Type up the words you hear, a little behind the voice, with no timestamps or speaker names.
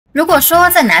如果说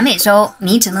在南美洲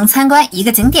你只能参观一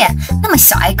个景点，那么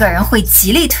小爱个人会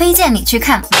极力推荐你去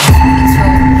看马丘比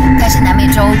丘。它是南美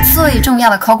洲最重要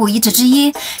的考古遗址之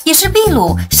一，也是秘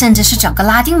鲁甚至是整个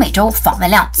拉丁美洲访问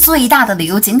量最大的旅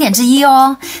游景点之一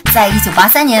哦。在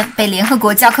1983年被联合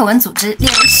国教科文组织列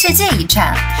为世界遗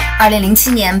产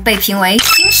，2007年被评为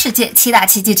新世界7大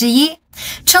奇迹之一。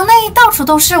城内到处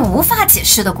都是无法解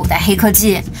释的古代黑科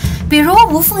技，比如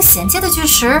无缝衔接的巨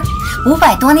石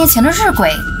，500多年前的日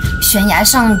晷，悬崖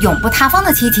上永不塌方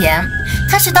的梯田。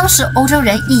它是当时欧洲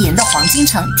人意淫的黄金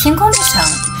城、天空之城。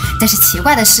但是奇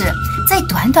怪的是，在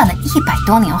短短的100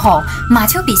多年后，马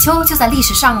丘比丘就在历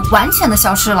史上完全的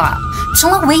消失了，成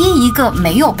了唯一一个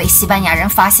没有被西班牙人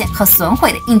发现和损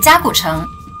毁的印加古城。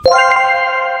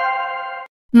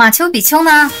马丘比丘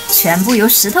呢，全部由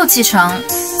石头砌成，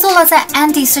坐落在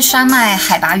安第斯山脉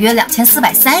海拔约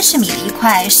2430米的一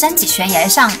块山脊悬崖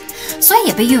上，所以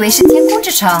也被誉为是天空之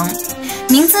城。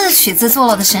名字取自坐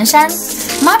落的神山，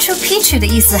马丘比丘的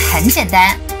意思很简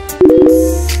单，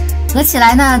合起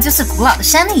来呢就是古老的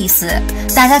山的意思。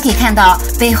大家可以看到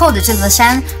背后的这座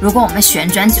山，如果我们旋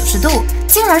转90度，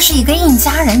竟然是一个印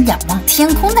加人仰望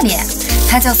天空的脸，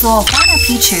它叫做马丘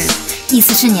比丘，意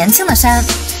思是年轻的山，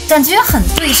感觉很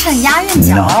对称押韵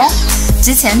脚哦。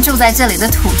之前住在这里的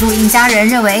土著印加人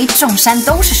认为众山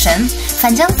都是神，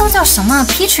反正都叫什么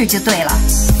Pichu 就对了。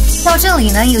到这里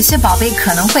呢，有些宝贝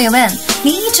可能会问，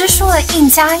你一直说的印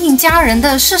加人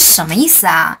的是什么意思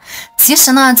啊？其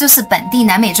实呢，就是本地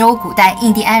南美洲古代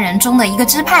印第安人中的一个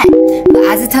支派，和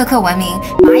阿兹特克文明、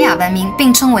玛雅文明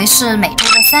并称为是美洲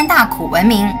的3大古文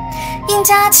明。印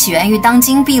加起源于当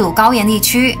今秘鲁高原地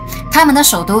区，他们的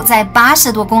首都在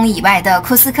80多公里以外的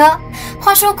库斯科。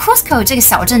话说 Cusco 这个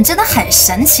小镇真的很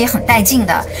神奇，很带劲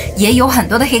的，也有很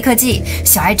多的黑科技，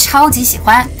小爱超级喜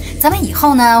欢。咱们以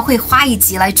后呢会花一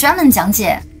集来专门讲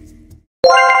解。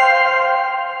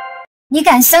你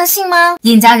敢相信吗？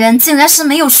印加人竟然是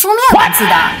没有书面文字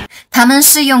的，他们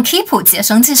是用 quipu 结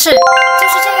绳记事，就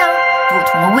是这样，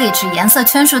不同的位置、颜色、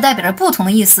圈数代表着不同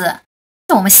的意思。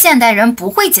我们现代人不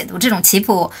会解读这种棋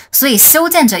谱，所以修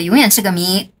建者永远是个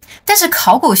谜。但是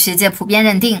考古学界普遍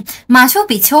认定，马丘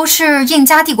比丘是印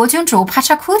加帝国君主帕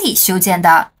查库蒂修建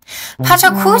的。帕查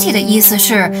库蒂的意思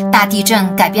是大地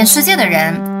震改变世界的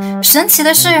人。神奇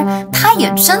的是，他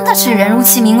也真的是人如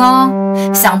其名哦。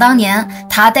想当年，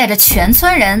他带着全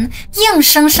村人，硬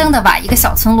生生的把一个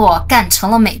小村落干成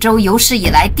了美洲有史以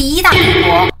来第1大帝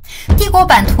国。帝国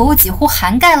版图几乎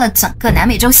涵盖了整个南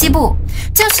美洲西部，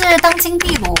就是当今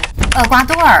秘鲁、厄瓜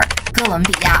多尔、哥伦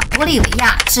比亚、玻利维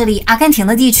亚、智利、阿根廷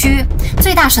的地区。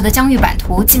最大时的疆域版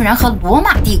图竟然和罗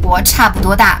马帝国差不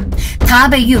多大，它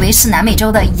被誉为是南美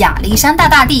洲的亚历山大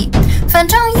大帝。反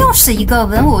正又是一个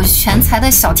文武全才的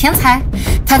小天才。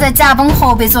他在驾崩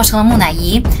后被做成了木乃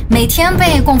伊，每天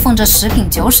被供奉着食品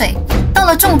酒水，到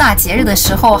了重大节日的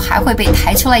时候还会被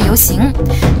抬出来游行，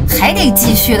还得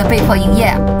继续的被迫营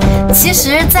业。其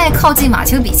实在靠近马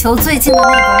丘比丘最近的那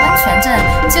个温泉镇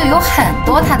就有很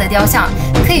多他的雕像，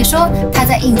可以说他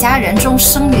在印加人中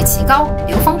声誉极高，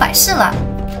流芳百世了。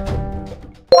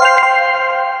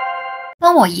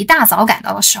当我一大早赶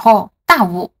到的时候，大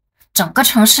雾，整个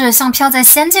城市像飘在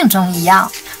仙境中一样。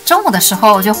中午的时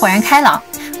候就豁然开朗，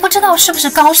不知道是不是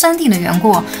高山地的缘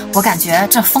故，我感觉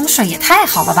这风水也太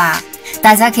好了吧。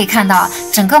大家可以看到，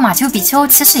整个马丘比丘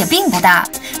其实也并不大，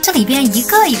这里边一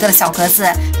个一个的小格子，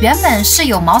原本是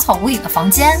有茅草屋顶的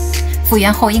房间，复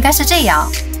原后应该是这样。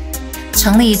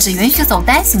城里只允许走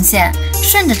单行线，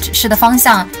顺着指示的方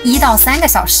向1到3个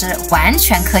小时，完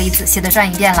全可以仔细的转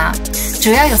一遍了。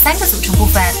主要有3个组成部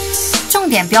分，重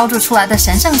点标注出来的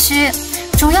神圣区，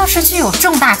主要是具有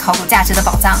重大考古价值的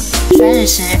宝藏，拴日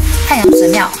石、太阳神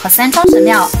庙和三窗神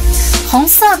庙。红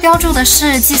色标注的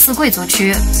是祭祀贵族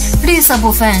区，绿色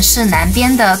部分是南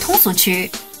边的通俗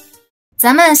区。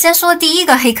咱们先说第一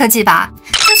个黑科技吧，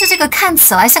就是这个看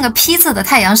起来像个 P 字的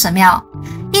太阳神庙。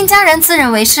印加人自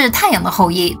认为是太阳的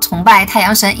后裔，崇拜太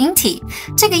阳神因体。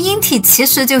这个因体其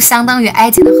实就相当于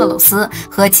埃及的赫鲁斯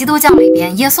和基督教里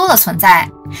边耶稣的存在。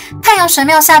太阳神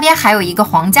庙下边还有一个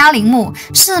皇家陵墓，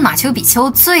是马丘比丘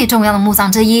最重要的墓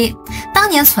葬之一，当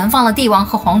年存放了帝王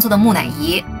和皇族的木乃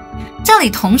伊。这里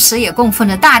同时也供奉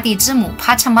着大地之母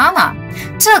帕查妈妈，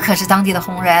这可是当地的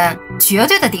红人，绝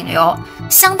对的顶流，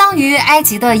相当于埃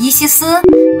及的伊西斯，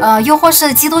又或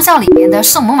是基督教里面的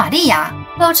圣母玛利亚。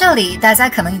到这里，大家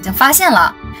可能已经发现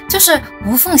了，就是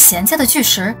无缝衔接的巨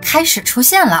石开始出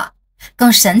现了。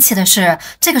更神奇的是，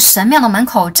这个神庙的门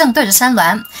口正对着山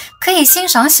峦，可以欣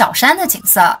赏小山的景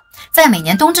色。在每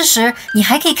年冬至时，你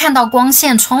还可以看到光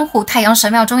线窗户太阳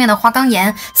神庙中央的花岗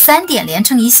岩3点连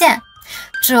成一线。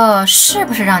这是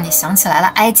不是让你想起来了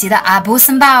埃及的阿布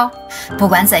森堡？不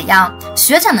管怎样，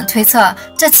学者们推测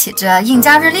这起着印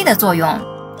加日历的作用。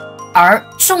而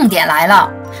重点来了，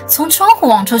从窗户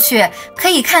望出去，可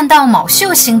以看到昴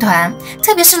宿星团，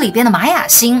特别是里边的玛雅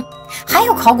星。还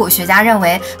有考古学家认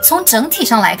为，从整体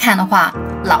上来看的话，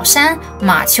老山、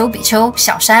马丘比丘、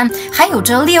小山还有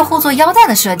着猎户座腰带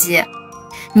的设计。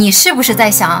你是不是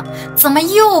在想，怎么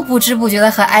又不知不觉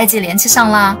的和埃及联系上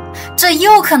了？这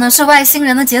又可能是外星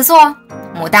人的杰作，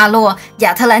母大陆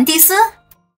亚特兰蒂斯。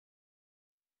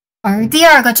而第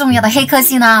二个重要的黑科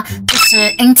技呢，就是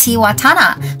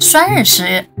Intihuatana 栓日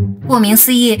石。顾名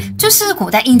思义，就是古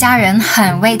代印加人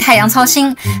很为太阳操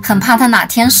心，很怕它哪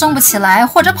天升不起来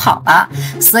或者跑了，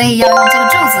所以要用这个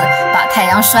柱子把太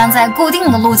阳拴在固定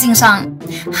的路径上。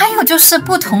还有就是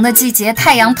不同的季节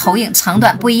太阳投影长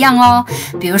短不一样哦，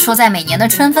比如说在每年的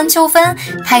春分、秋分，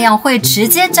太阳会直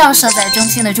接照射在中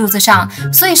心的柱子上，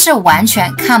所以是完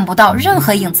全看不到任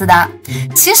何影子的。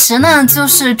其实呢，就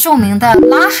是著名的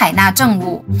拉海纳正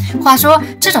午。话说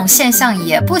这种现象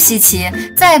也不稀奇，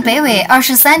在北纬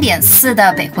23.4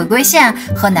的北回归线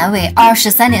和南纬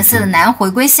23.4的南回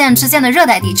归线之间的热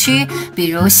带地区，比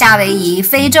如夏威夷、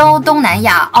非洲、东南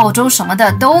亚、澳洲什么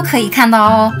的都可以看到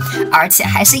哦，而且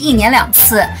还是1年2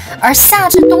次。而夏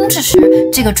至冬至时，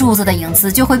这个柱子的影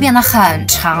子就会变得很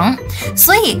长，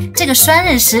所以这个栓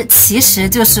日石其实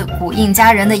就是古印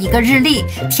加人的一个日历，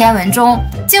天文中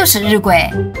就是日晷。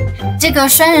这个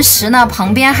栓日石呢，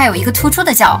旁边还有一个突出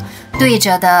的角，对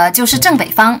着的就是正北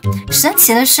方。神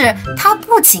奇的是，它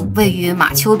不仅位于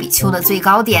马丘比丘的最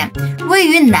高点，位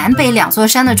于南北2座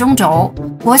山的中轴。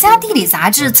国家地理杂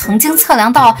志曾经测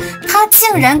量到，它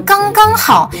竟然刚刚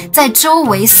好在周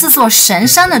围4座神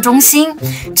山的中心，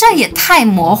这也太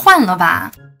魔幻了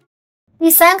吧！第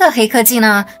三个黑科技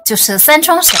呢，就是三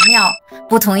窗神庙。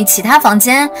不同于其他房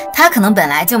间，它可能本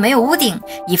来就没有屋顶，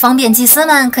以方便祭司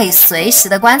们可以随时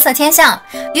的观测天象。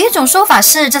有一种说法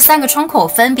是，这3个窗口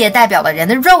分别代表了人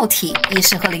的肉体、意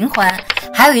识和灵魂；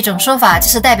还有一种说法就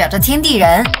是代表着天地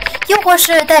人，又或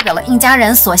是代表了印加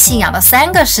人所信仰的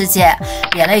3个世界：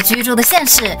人类居住的现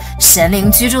世、神灵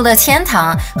居住的天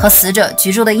堂和死者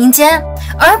居住的阴间。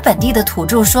而本地的土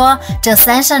著说，这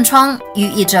3扇窗寓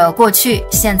意着过去、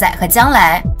现在和将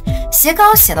来。写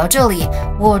稿写到这里，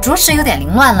我着实有点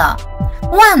凌乱了。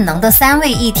万能的3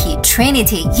位一体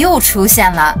Trinity 又出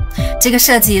现了，这个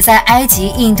设计在埃及、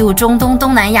印度、中东、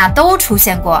东南亚都出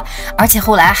现过，而且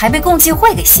后来还被共济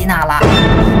会给吸纳了。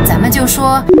咱们就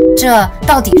说，这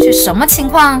到底是什么情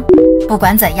况？不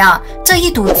管怎样，这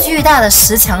一堵巨大的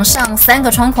石墙上3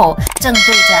个窗口正对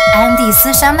着安第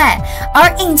斯山脉，而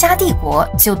印加帝国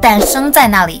就诞生在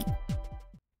那里。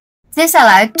接下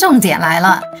来重点来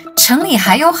了，城里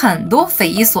还有很多匪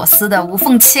夷所思的无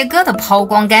缝切割的抛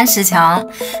光干石墙，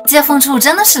接缝处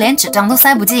真的是连纸张都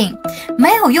塞不进，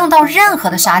没有用到任何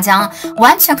的砂浆，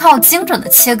完全靠精准的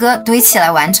切割堆起来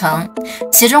完成。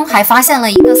其中还发现了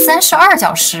一个32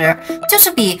角石，就是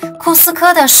比库斯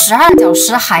科的12角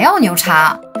石还要牛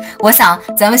叉。我想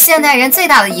咱们现代人最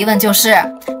大的疑问就是，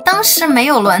当时没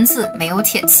有轮子，没有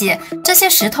铁器，这些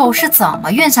石头是怎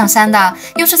么运上山的，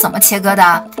又是怎么切割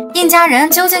的？印加人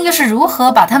究竟又是如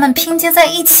何把它们拼接在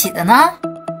一起的呢？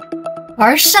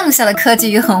而剩下的科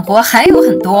技与狠活还有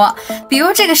很多，比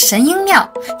如这个神鹰庙，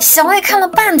小爱看了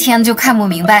半天就看不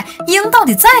明白鹰到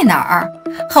底在哪儿。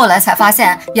后来才发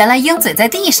现，原来鹰嘴在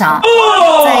地上。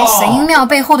在神鹰庙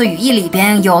背后的羽翼里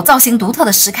边有造型独特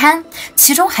的石龛，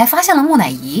其中还发现了木乃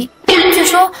伊。据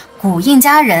说古印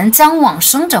加人将往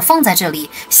生者放在这里，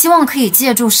希望可以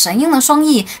借助神鹰的双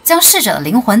翼将逝者的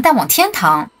灵魂带往天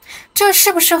堂。这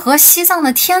是不是和西藏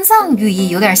的天葬寓意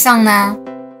有点像呢？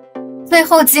最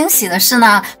后惊喜的是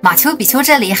呢，马丘比丘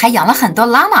这里还养了很多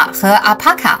拉玛和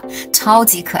Alpaca，超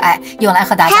级可爱，用来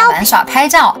和大家玩耍拍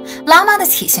照。拉玛的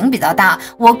体型比较大，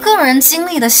我个人经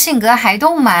历的性格还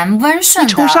都蛮温顺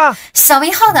的。小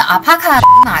1号的Alpaca尼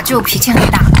玛就脾气很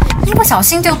大，一不小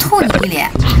心就吐你一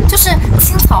脸，就是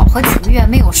青草和几个月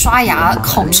没有刷牙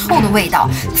口臭的味道，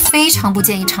非常不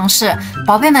建议尝试。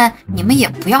宝贝们，你们也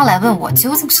不要来问我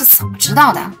究竟是怎么知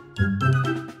道的。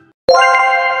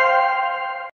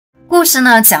故事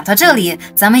呢讲到这里，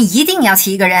咱们一定要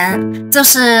提一个人，就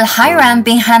是 Hiram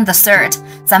bin Khan III，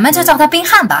 咱们就叫他宾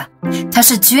汉吧。他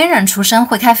是军人出身，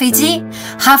会开飞机，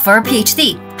哈佛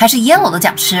PhD， 还是耶鲁的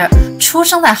讲师，出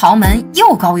生在豪门，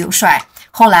又高又帅。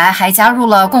后来还加入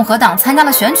了共和党，参加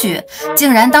了选举，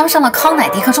竟然当上了康乃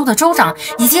狄克州的州长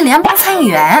以及联邦参议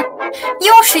员，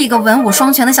又是一个文武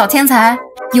双全的小天才。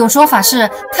有说法是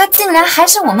它竟然还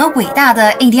是我们伟大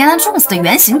的 Indiana Jones 的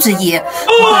原型之一。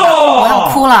我要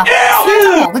哭了，虽然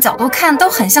从某个角度看都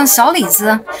很像小李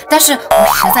子，但是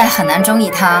我实在很难中意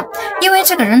他，因为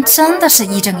这个人真的是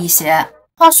亦正亦邪。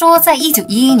话说，在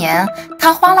1911年，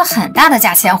他花了很大的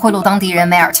价钱贿赂当地人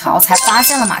梅尔乔，才发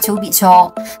现了马丘比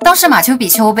丘。当时马丘比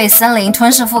丘被森林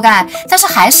吞噬覆盖，但是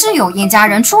还是有印加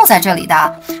人住在这里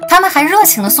的。他们还热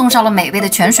情地送上了美味的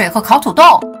泉水和烤土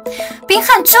豆。宾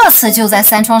汉这次就在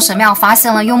三窗神庙发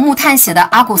现了用木炭写的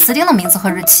阿古斯丁的名字和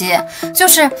日期，就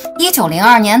是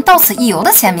1902年到此一游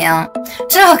的签名。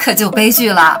这可就悲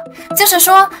剧了，就是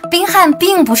说宾汉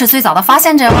并不是最早的发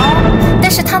现者喽。但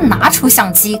是他拿出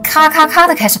相机，咔咔咔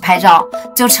的开始拍照，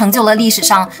就成就了历史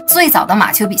上最早的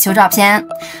马丘比丘照片。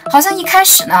好像一开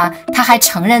始呢，他还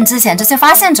承认之前这些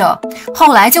发现者，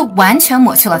后来就完全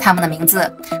抹去了他们的名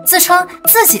字，自称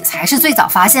自己才是最早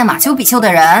发现马丘比丘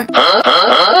的人。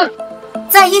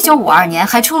在1952年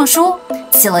还出了书，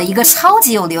起了一个超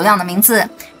级有流量的名字《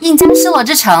印加失落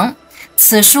之城》。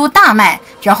此书大卖，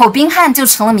然后宾汉就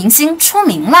成了明星，出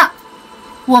名了。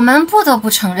我们不得不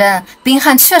承认，宾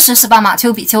汉确实是把马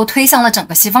丘比丘推向了整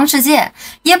个西方世界，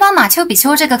也把马丘比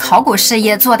丘这个考古事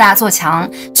业做大做强，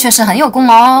确实很有功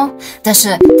劳哦。但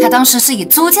是他当时是以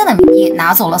租借的名义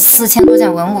拿走了4000多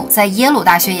件文物，在耶鲁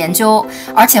大学研究，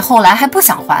而且后来还不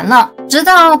想还了，直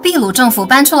到秘鲁政府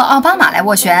搬出了奥巴马来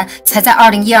斡旋，才在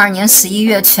2012年11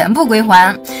月全部归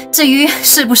还。至于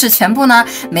是不是全部呢，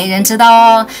没人知道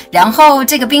哦。然后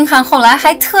这个宾汉后来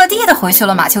还特地的回去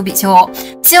了马丘比丘，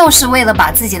就是为了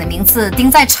把自己的名字钉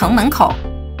在城门口。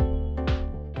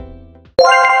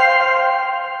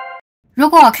如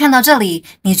果看到这里，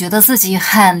你觉得自己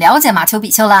很了解马丘比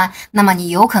丘了，那么你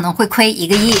有可能会亏1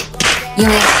个亿，因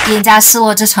为印加失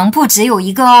落之城不只有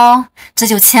一个哦，这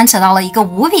就牵扯到了一个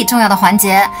无比重要的环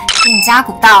节——印加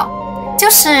古道，就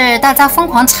是大家疯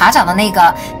狂查找的那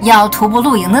个要徒步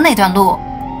露营的那段路。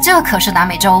这可是南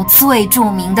美洲最著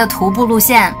名的徒步路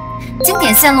线。经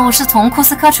典线路是从库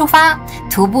斯科出发，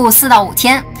徒步4到5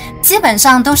天，基本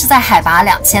上都是在海拔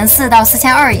2400到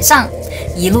4200以上，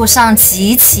一路上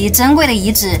极其珍贵的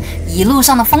遗址，一路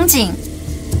上的风景。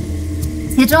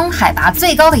其中海拔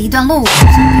最高的一段路有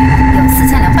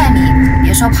4200米，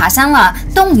别说爬山了，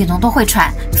动运动都会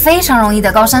喘，非常容易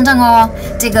得高山症哦。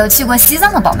这个去过西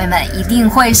藏的宝贝们一定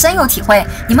会深有体会，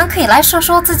你们可以来说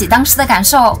说自己当时的感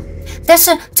受。但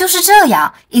是就是这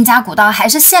样，印加古道还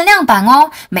是限量版哦，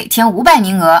每天500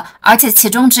名额，而且其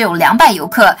中只有200游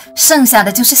客，剩下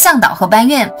的就是向导和搬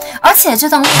运。而且这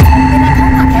段路从贝拉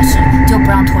康卡开始就不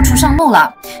让驼畜上路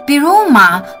了，比如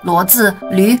马、骡子、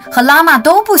驴和拉玛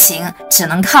都不行，只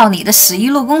能靠你的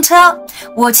11路公车。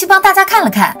我去帮大家看了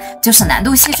看，就是难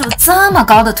度系数这么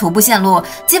高的徒步线路，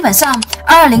基本上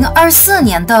2024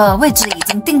年的位置已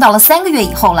经定到了3个月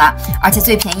以后了，而且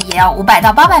最便宜也要500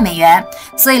到800美元。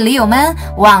所以驴友们，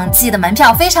旺季的门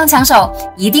票非常抢手，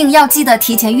一定要记得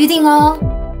提前预定哦。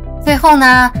最后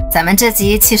呢，咱们这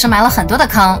集其实埋了很多的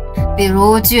坑，比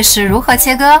如巨石如何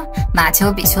切割，马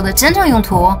丘比丘的真正用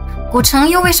途，古城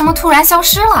又为什么突然消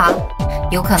失了，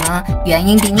有可能原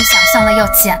因比你想象的要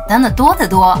简单的多得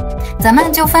多。咱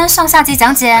们就分上下集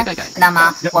讲解，那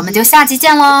么我们就下集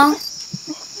见喽。